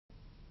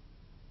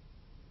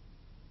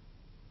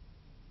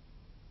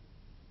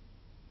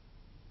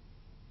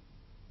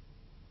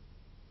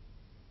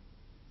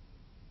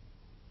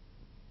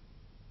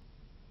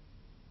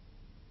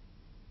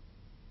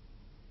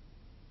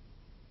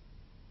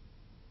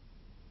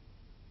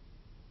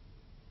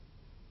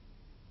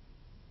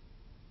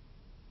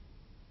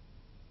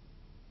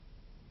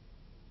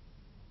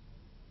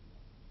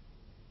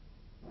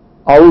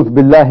أعوذ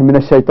بالله من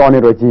الشيطان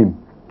الرجيم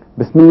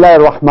بسم الله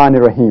الرحمن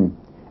الرحيم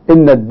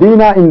إن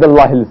الدين عند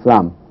الله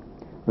الإسلام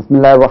بسم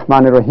الله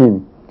الرحمن الرحيم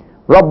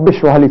رب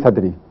اشرح لي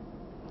صدري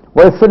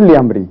ويسر لي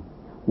أمري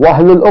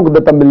واحلل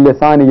عقدة من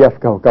لساني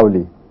يفقهوا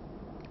قولي.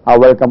 I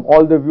welcome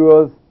all the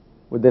viewers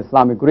with the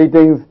Islamic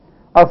greetings.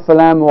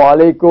 Assalamu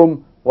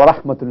alaikum wa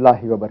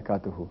rahmatullahi wa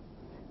barakatuhu.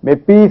 May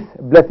peace,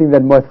 blessings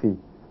and mercy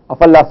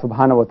of Allah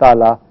subhanahu wa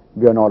ta'ala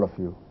be on all of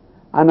you.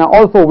 And I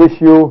also wish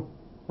you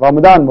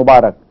Ramadan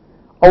Mubarak,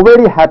 a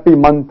very happy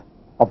month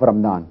of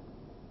Ramadan.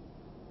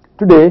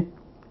 Today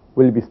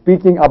we'll be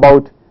speaking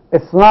about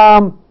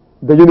Islam,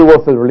 the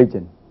universal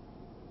religion.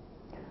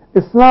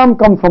 Islam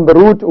comes from the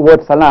root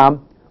word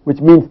salam, which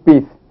means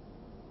peace.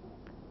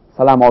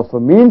 Salam also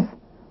means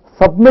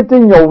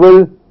submitting your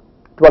will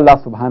to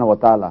Allah subhanahu wa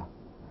ta'ala.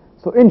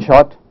 So in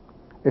short,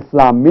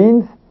 Islam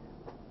means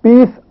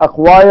peace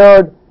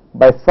acquired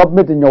by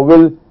submitting your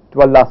will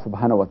to Allah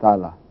subhanahu wa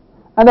ta'ala.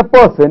 And a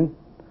person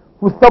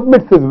who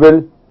submits his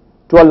will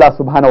to Allah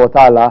subhanahu wa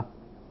ta'ala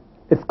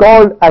is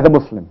called as a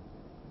Muslim.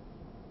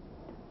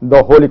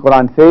 The Holy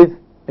Quran says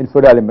in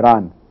Surah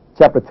Al-Imran,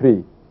 chapter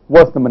 3,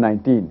 verse number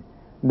 19,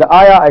 the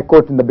ayah I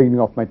quote in the beginning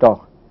of my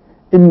talk,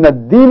 Inna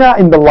Deena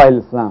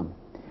Indallahi Islam.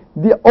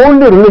 The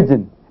only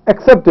religion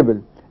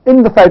acceptable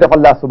in the sight of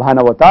Allah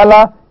subhanahu wa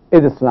ta'ala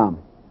is Islam.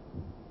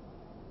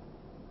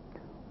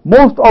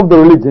 Most of the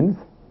religions,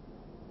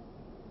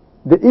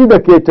 they either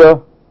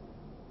cater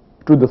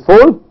to the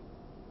soul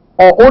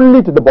or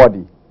only to the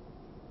body.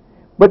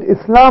 But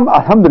Islam,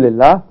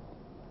 alhamdulillah,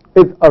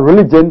 is a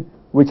religion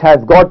which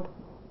has got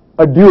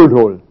a dual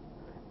role.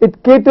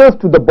 It caters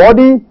to the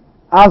body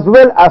as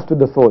well as to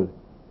the soul.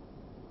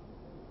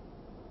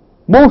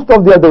 Most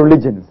of the other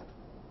religions,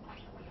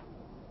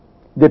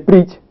 they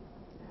preach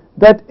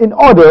that in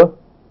order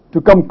to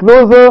come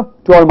closer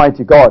to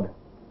Almighty God,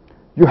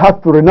 you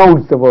have to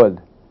renounce the world.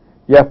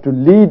 You have to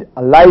lead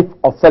a life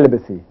of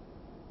celibacy.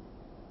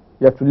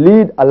 You have to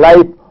lead a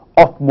life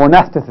of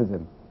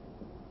monasticism.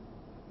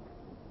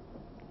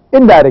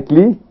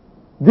 Indirectly,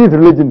 these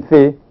religions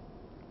say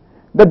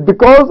that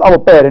because our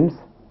parents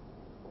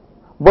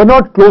were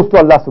not close to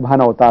Allah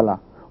subhanahu wa ta'ala,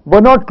 were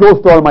not close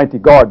to Almighty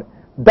God,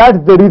 that's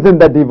the reason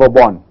that they were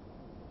born.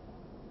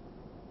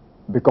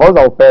 Because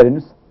our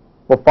parents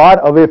were far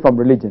away from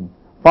religion,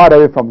 far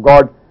away from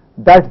God,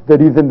 that's the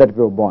reason that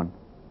we were born.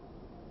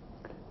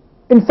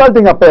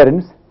 Insulting our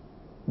parents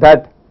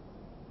that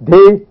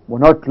they were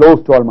not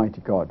close to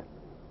Almighty God.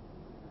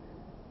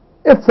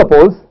 If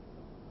suppose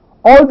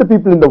all the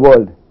people in the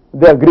world,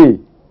 they agree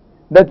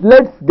that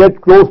let's get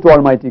close to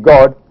Almighty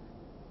God,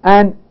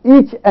 and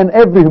each and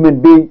every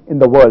human being in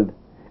the world,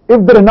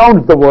 if they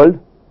renounce the world,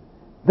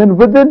 then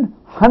within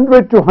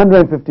 100 to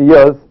 150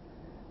 years,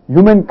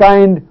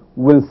 humankind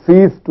will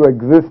cease to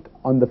exist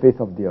on the face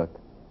of the earth.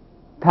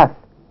 Thus,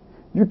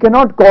 you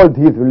cannot call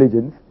these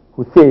religions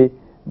who say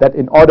that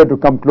in order to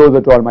come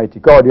closer to Almighty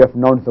God, you have to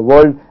renounce the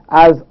world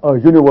as a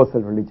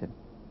universal religion.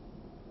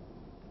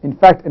 In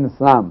fact, in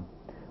Islam,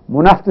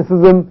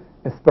 monasticism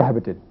is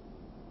prohibited.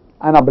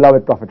 And our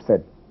beloved Prophet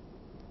said,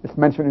 it's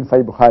mentioned in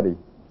Sahih Bukhari,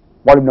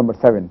 volume number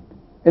 7,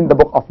 in the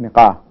book of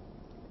Niqah,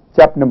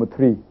 chapter number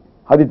 3,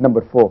 hadith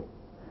number 4,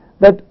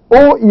 that,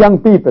 O young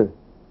people,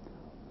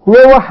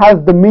 whoever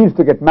has the means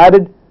to get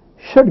married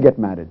should get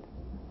married,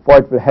 for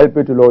it will help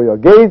you to lower your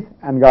gaze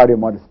and guard your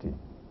modesty.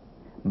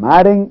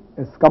 Marrying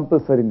is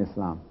compulsory in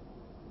Islam.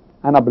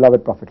 And our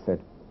beloved Prophet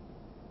said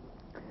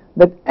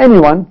that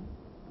anyone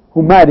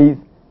who marries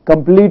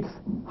completes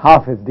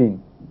half his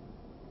deen.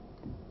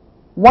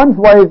 Once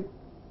while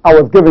I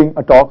was giving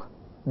a talk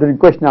during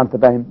question and answer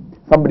time,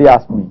 somebody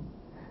asked me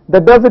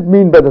that does it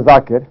mean, Brother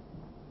Zakir,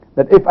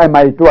 that if I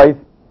marry twice,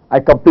 I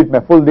complete my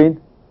full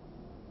deen?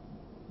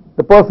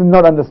 The person did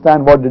not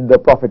understand what did the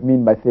Prophet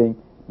mean by saying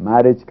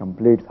marriage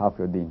completes half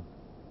your deen.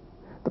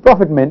 The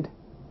Prophet meant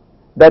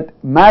that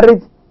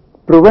marriage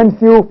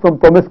prevents you from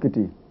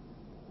promiscuity,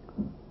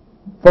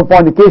 from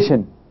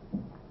fornication,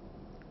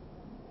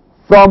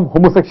 from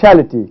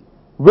homosexuality,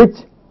 which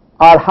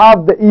are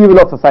half the evil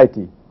of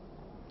society.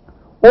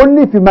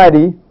 Only if you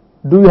marry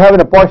do you have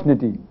an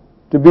opportunity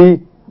to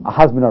be a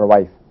husband or a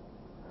wife.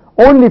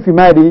 Only if you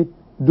marry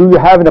do you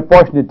have an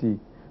opportunity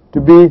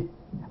to be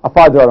a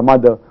father or a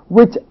mother,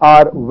 which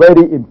are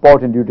very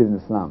important duties in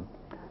Islam.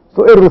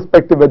 So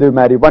irrespective whether you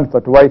marry once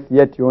or twice,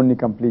 yet you only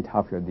complete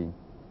half your deen.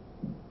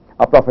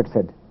 Our Prophet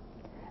said,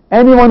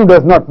 anyone who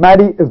does not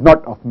marry is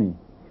not of me.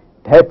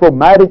 Therefore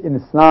marriage in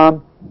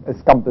Islam is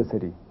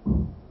compulsory.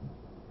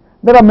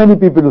 There are many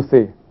people who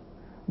say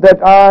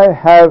that I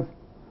have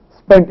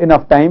spent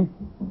enough time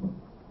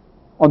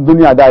on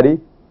dunyadari,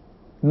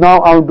 now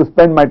I want to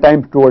spend my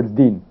time towards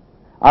deen.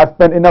 I have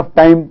spent enough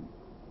time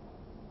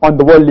on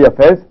the worldly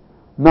affairs,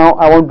 now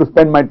I want to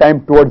spend my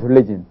time towards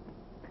religion.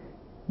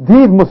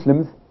 These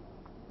Muslims,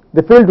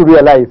 they fail to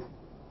realize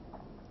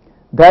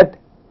that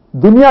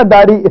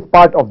dunyadari is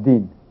part of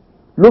deen.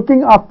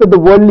 Looking after the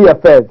worldly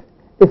affairs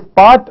is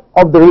part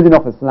of the religion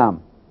of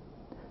Islam.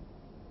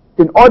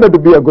 In order to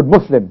be a good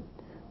Muslim,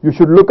 you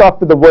should look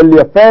after the worldly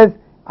affairs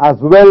as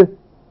well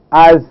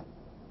as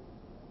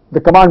the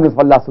commandments of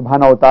Allah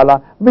subhanahu wa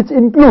ta'ala, which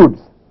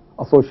includes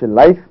a social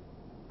life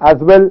as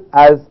well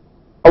as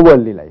a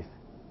worldly life.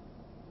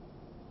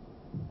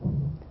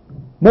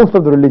 Most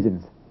of the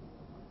religions,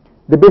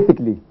 they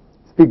basically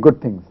speak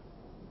good things.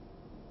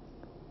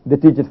 They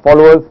teach its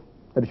followers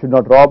that you should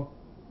not rob,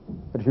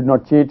 that you should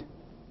not cheat,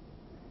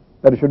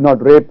 that you should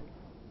not rape.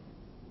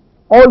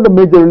 All the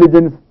major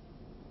religions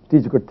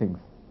teach good things.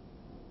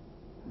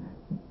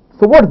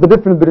 So what is the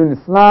difference between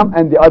Islam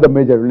and the other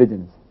major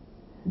religions?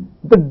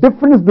 The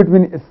difference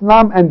between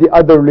Islam and the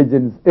other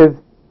religions is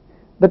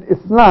that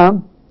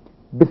Islam,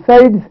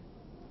 besides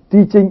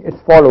teaching its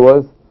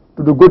followers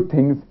to do good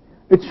things,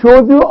 it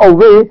shows you a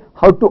way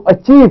how to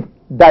achieve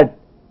that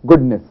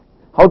goodness,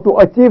 how to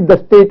achieve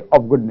the state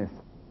of goodness.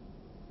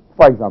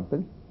 For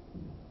example,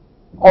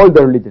 all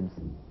the religions,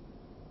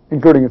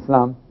 including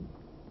Islam,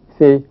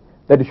 say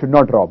that you should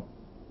not rob.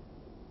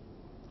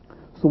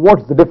 So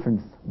what's the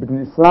difference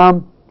between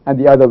Islam and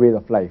the other ways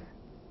of life?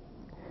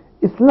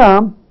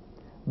 Islam,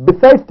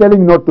 besides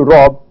telling not to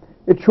rob,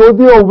 it shows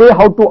you a way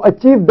how to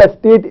achieve that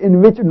state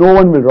in which no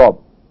one will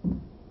rob.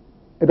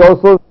 It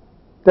also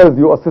tells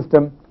you a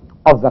system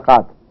of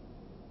zakat,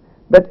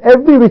 that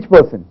every rich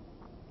person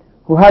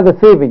who has a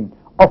saving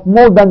of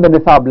more than the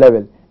nisab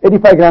level,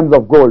 85 grams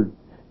of gold,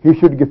 he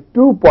should give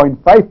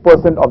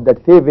 2.5% of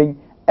that saving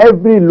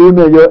every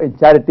lunar year in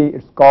charity.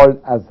 It's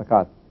called as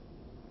zakat.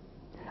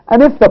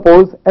 And if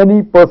suppose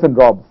any person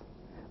robs,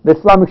 the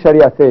Islamic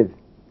Sharia says,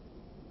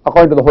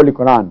 according to the Holy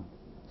Quran,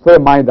 Surah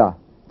Ma'idah,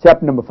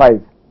 chapter number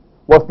 5,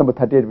 verse number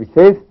 38, which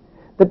says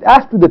that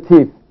as to the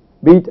thief,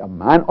 be it a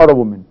man or a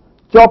woman,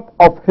 chop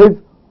off his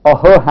or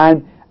her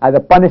hand as a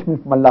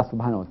punishment from Allah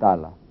subhanahu wa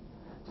ta'ala.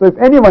 So if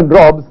anyone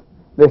robs,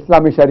 the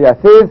Islamic Sharia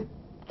says,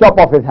 chop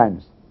off his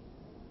hands.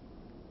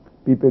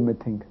 People may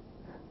think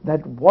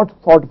that what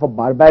sort of a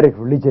barbaric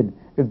religion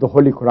is the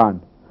Holy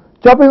Quran?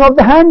 Chopping off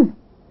the hands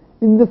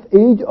in this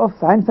age of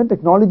science and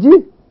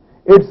technology?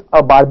 It's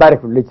a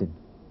barbaric religion.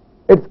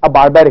 It's a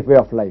barbaric way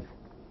of life.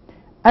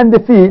 And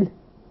they feel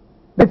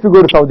that if you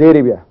go to Saudi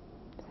Arabia,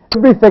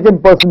 every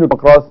second person you come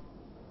across,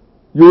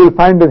 you will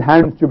find his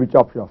hands to be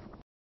chopped off.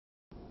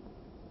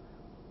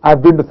 I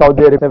have been to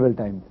Saudi Arabia several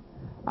times.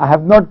 I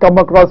have not come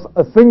across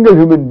a single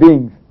human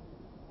being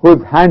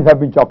whose hands have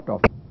been chopped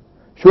off.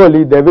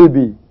 Surely there will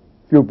be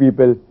few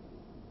people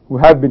who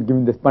have been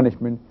given this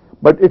punishment,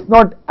 but it's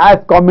not as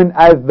common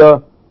as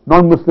the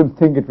non-Muslims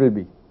think it will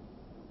be.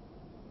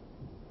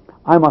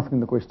 I'm asking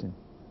the question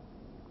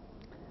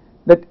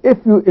that if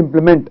you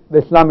implement the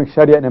Islamic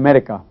Sharia in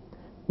America,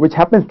 which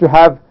happens to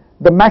have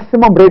the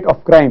maximum rate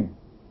of crime,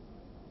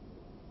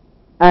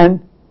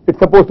 and it's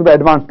supposed to be an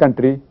advanced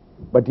country,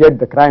 but yet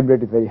the crime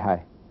rate is very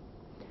high.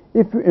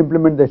 If you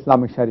implement the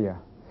Islamic Sharia,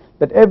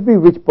 that every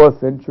rich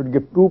person should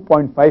give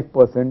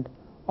 2.5%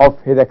 of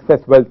his excess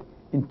wealth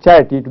in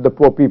charity to the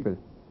poor people.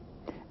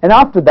 And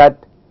after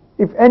that,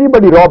 if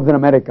anybody robs in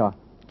America,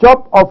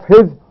 chop off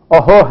his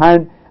or her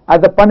hand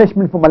as a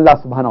punishment from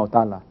Allah subhanahu wa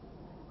ta'ala.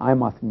 I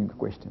am asking you the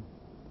question.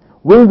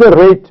 Will the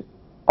rate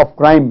of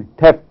crime,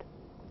 theft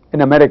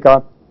in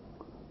America,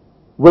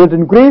 will it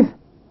increase?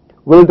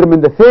 Will it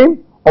remain the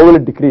same, or will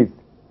it decrease?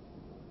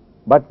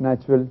 But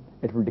natural,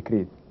 it will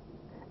decrease.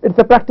 It's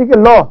a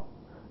practical law.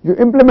 You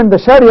implement the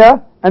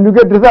Sharia and you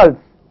get results.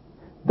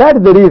 That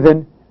is the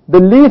reason the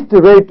least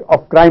rate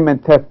of crime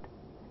and theft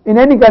in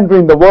any country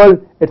in the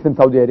world, it's in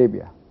Saudi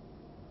Arabia.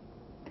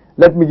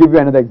 Let me give you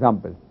another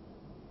example.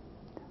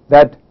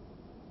 That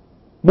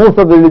most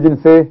of the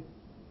religions say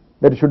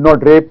that you should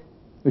not rape,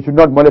 you should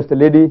not molest a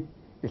lady.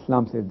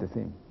 Islam says the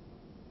same.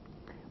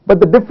 But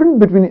the difference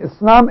between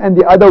Islam and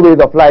the other ways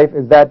of life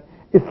is that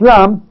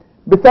Islam,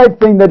 besides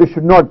saying that you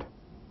should not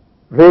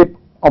rape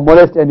or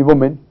molest any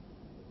woman,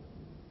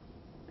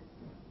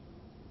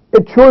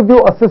 it shows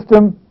you a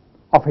system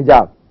of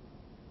hijab.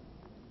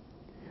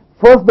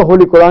 First, the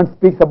Holy Quran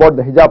speaks about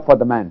the hijab for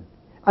the man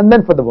and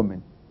then for the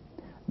woman.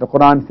 The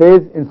Quran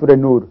says in Surah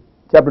Nur,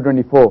 chapter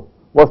 24,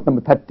 verse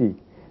number 30,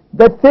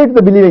 that say to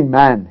the believing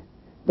man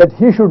that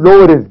he should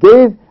lower his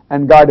gaze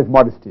and guard his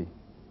modesty.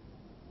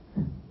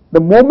 The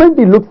moment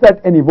he looks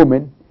at any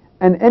woman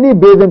and any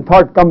brazen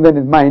thought comes in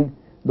his mind,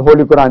 the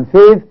Holy Quran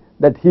says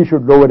that he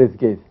should lower his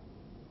gaze.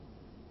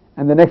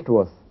 And the next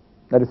verse,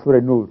 that is Surah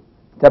Nur,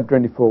 chapter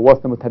 24,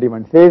 verse number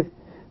 31, says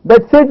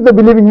that say to the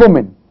believing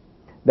woman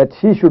that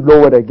she should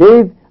lower her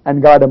gaze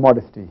and guard her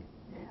modesty,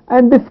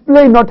 and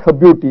display not her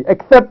beauty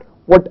except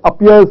what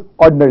appears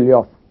ordinarily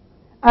of,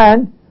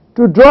 and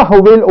to draw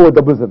her veil over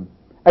the bosom,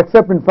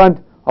 except in front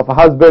of her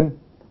husband,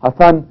 her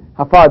son,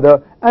 her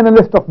father, and a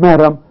list of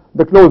mahram,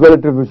 the close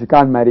relatives who she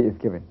can't marry, is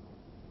given.